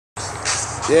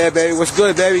Yeah, baby, what's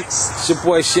good, baby? It's your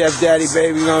boy Chef Daddy,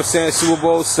 baby, you know what I'm saying? Super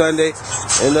Bowl Sunday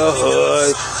in the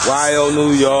hood, YO,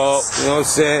 New York, you know what I'm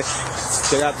saying?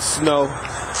 Check out the snow,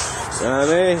 you know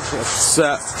what I mean? What's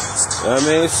up? You know what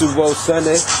I mean? Super Bowl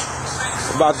Sunday.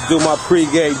 I'm about to do my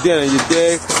pre-game dinner, you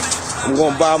dig? I'm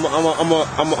gonna buy, I'm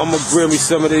gonna grill me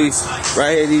some of these,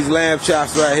 right here, these lamb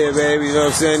chops right here, baby, you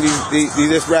know what I'm saying?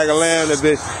 This rack of lamb that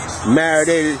been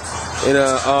marinated in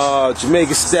a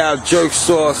Jamaican style jerk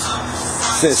sauce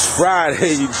since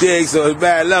Friday, you dig? So it's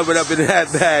bad loving up in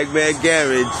that bag, man.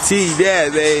 Guarantee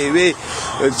that, baby.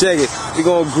 But check it. We're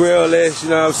gonna grill this, you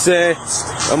know what I'm saying?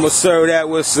 I'm gonna serve that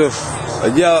with some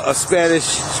a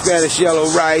Spanish yellow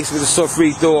rice with a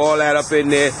sofrito, all that up in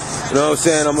there. You know what I'm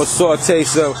saying? I'm gonna saute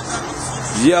some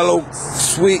yellow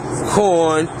sweet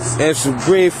corn and some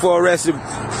green fluorescent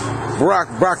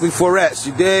broccoli florets,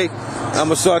 you dig? I'm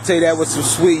gonna saute that with some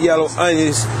sweet yellow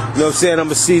onions. You know what I'm saying? I'm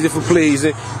gonna season for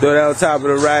pleasing. Throw that on top of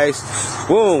the rice.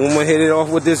 Boom, I'm gonna hit it off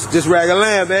with this rag of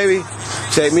lamb, baby.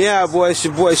 Check me out, boy. It's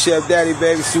your boy Chef Daddy,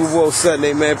 baby. Super Bowl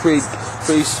Sunday, man.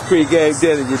 Pre-game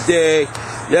dinner, you dig?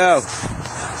 Yo,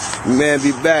 man,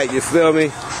 be back, you feel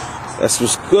me? That's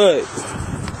what's good.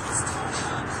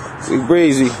 We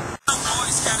breezy.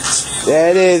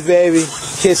 There it is, baby.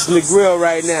 Kissing the grill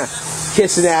right now.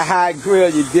 Kissing that hot grill,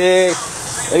 you dig?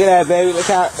 Look at that, baby. Look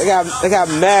how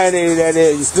marinated that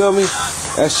is. You feel me?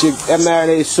 That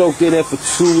marinade soaked in there for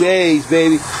 2 days,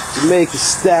 baby. Jamaican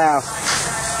style.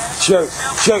 Jerk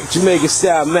Jamaican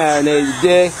style marinade, you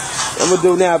dig? I'm gonna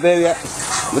do now, baby. I'm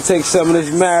gonna take some of this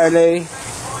marinade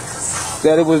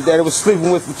that it was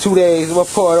sleeping with for 2 days. I'm gonna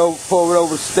pour it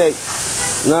over the steak.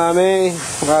 You know what I mean?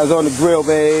 While I was on the grill,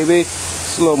 baby.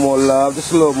 Just a little more love.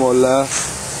 Just a little more love.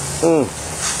 You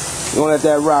gonna let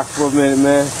that rock for a minute,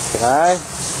 man. Alright?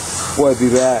 Boy, be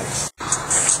back.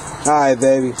 Alright,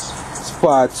 baby. It's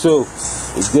part 2.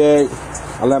 You dig?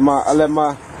 I let my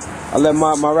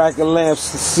rack of lamb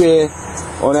sit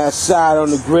on that side on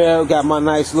the grill. Got my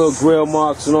nice little grill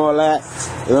marks and all that.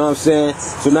 You know what I'm saying?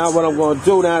 So now what I'm gonna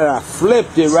do now that I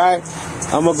flipped it, right?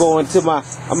 I'm gonna go into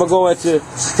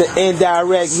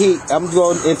indirect heat. I'm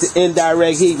going into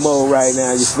indirect heat mode right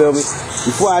now, you feel me?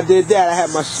 Before I did that, I had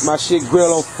my shit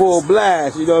grilled on full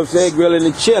blast, you know what I'm saying? Grilling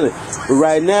and chilling. But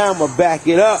right now, I'm gonna back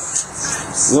it up.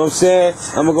 You know what I'm saying?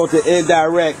 I'm gonna go to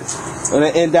indirect, on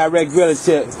an indirect grilling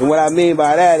tip. And what I mean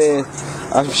by that is,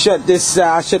 I shut this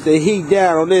side, I shut the heat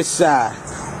down on this side.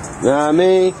 You know what I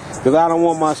mean? Because I don't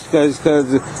want cause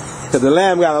the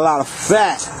lamb got a lot of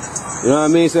fat. You know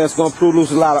what I mean? So that's going to produce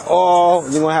a lot of oil.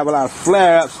 You're going to have a lot of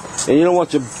flare-ups. And you don't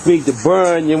want your meat to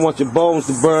burn. You don't want your bones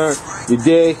to burn. You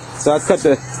dig? So I cut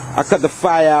the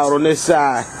fire out on this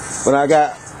side. But I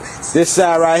got this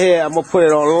side right here. I'm going to put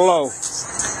it on low.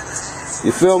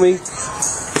 You feel me?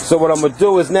 So what I'm going to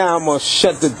do is now I'm going to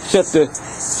shut the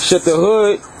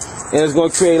hood. And it's going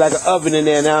to create like an oven in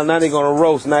there now. Now they're going to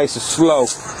roast nice and slow.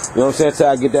 You know what I'm saying? Until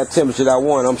I get that temperature that I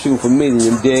want. I'm shooting for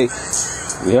medium, dig?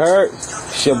 You heard?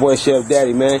 It's your boy Chef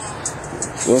Daddy, man. You know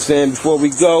what I'm saying? Before we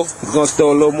go, we're going to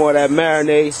throw a little more of that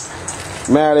marinade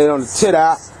on the tit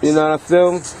out. You know what I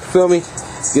feel me?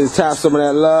 Get the top some of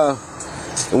that love.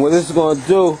 And what this is going to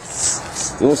do, you know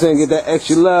what I'm saying? Get that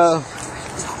extra love.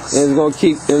 And it's going to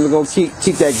keep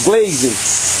that glazing.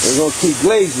 It's going to keep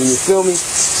glazing, you feel me?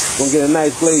 Gonna get a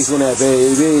nice glaze on that,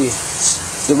 baby.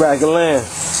 The rack of lamb.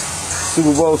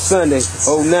 Super Bowl Sunday,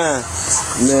 09.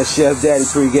 Man, Chef Daddy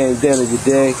pre-game dinner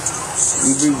today.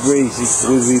 We be breezy.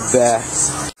 We'll be back.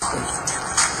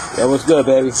 Yeah, what's good,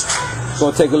 baby?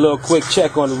 Gonna take a little quick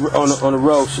check on the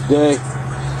roast today.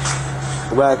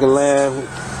 Rack of lamb.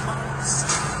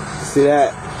 See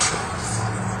that?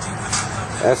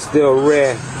 That's still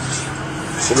red.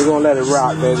 So we're gonna let it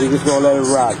rock, baby. We're just gonna let it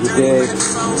rock, you dig?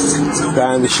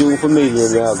 Time to shoot for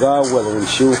medium now. God willing, we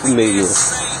shoot for medium.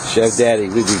 Chef Daddy,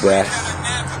 we be back.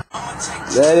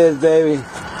 There it is, baby.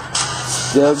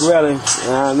 Still grilling, you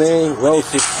know what I mean?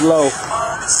 Roast is slow.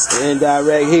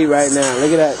 Indirect heat right now.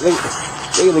 Look at that.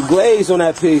 Look at the glaze on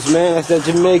that piece, man. That's that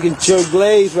Jamaican jerk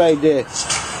glaze right there.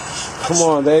 Come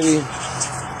on, baby.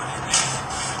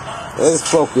 Let's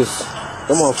focus.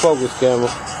 Come on, focus, camera.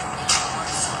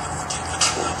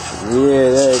 Yeah,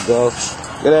 there you go.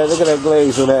 Look at that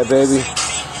glaze on that, baby.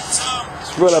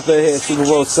 Spread up in here, Super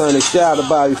Bowl Sunday. Shout out to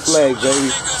Bobby Flag,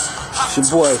 baby. It's your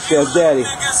boy, Chef Daddy.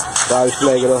 Bobby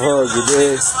Flag of the hood, you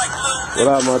dig? What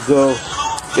up, my dude?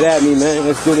 Get at me, man.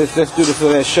 Let's do this for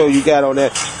that show you got on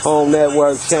that home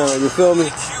network channel. You feel me?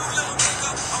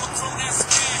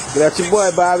 Get at your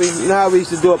boy, Bobby. You know how we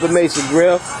used to do up at Mesa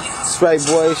Grill. That's right,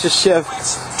 boy. It's your chef.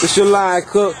 It's your line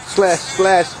cook /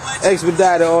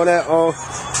 expediter on that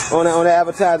on the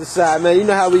advertising side, man. You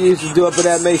know how we used to do up at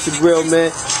that Mesa Grill,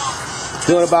 man.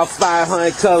 Doing about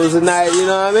 500 colors a night, you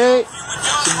know what I mean?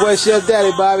 It's your boy Chef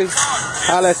Daddy, Bobby.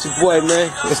 Holla at your boy,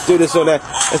 man. Let's do this on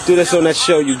that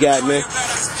show you got, man.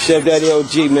 Chef Daddy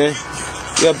OG, man.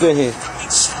 Get up in here.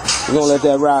 We're gonna let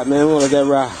that ride, man. We're gonna let that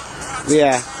ride.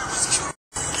 Yeah.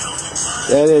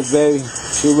 There it is, baby.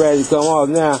 She ready to come off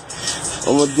now.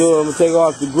 I'm gonna take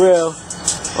off the grill.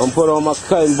 I'm gonna put on my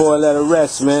cutting board and let it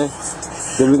rest, man.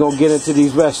 Then we're gonna get into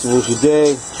these vegetables, you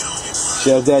dig?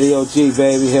 Chef Daddy OG,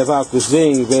 baby. Hip Hop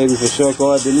Cuisine, baby, for sure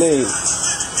called the lean.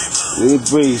 We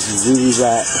breezy, we be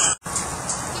back.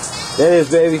 There it is,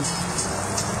 baby.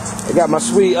 I got my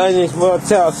sweet onions,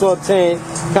 mortel, sauteing,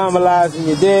 caramelizing,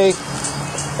 you dig?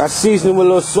 I seasoned with a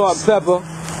little salt and pepper.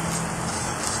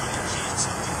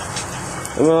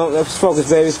 Come on, let's focus,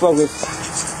 baby, let's focus.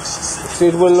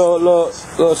 Seasoned with a little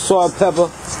salt and pepper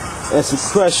and some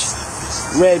crushed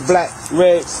red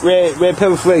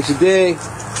pepper flakes, you dig?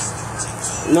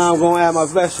 Now I'm gonna add my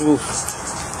vegetables.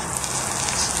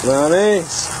 You know what I mean?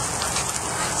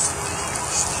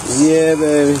 Yeah,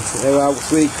 baby. I got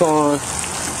sweet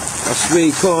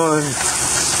corn,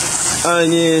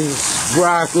 onions,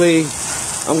 broccoli.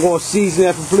 I'm gonna season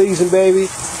that for pleasing, baby. You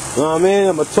know what I mean?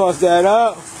 I'm gonna toss that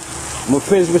up. I'm gonna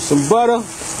finish with some butter.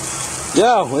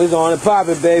 Yo, it's on and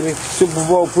poppin', baby. Super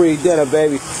Bowl pre-dinner,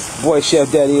 baby. Boy, Chef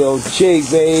Daddy OG,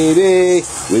 baby.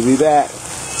 We'll be back.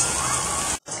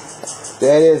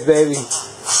 There it is, baby.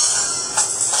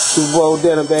 Super Bowl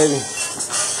dinner, baby.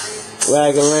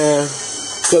 Leg of lamb,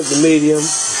 cooked the medium. You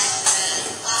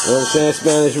know what I'm saying?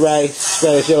 Spanish rice,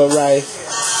 Spanish yellow rice,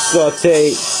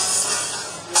 sauteed,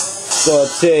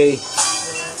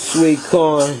 sweet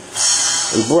corn,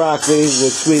 and broccoli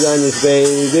with sweet onions,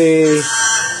 baby.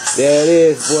 There it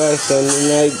is, boy. Sunday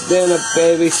night dinner,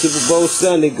 baby. Super Bowl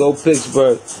Sunday. Go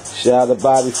Pittsburgh. Shout out to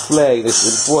Bobby Flagg. This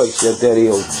is the boy, Chef Daddy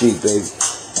OG, baby.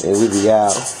 And we be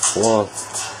out. One.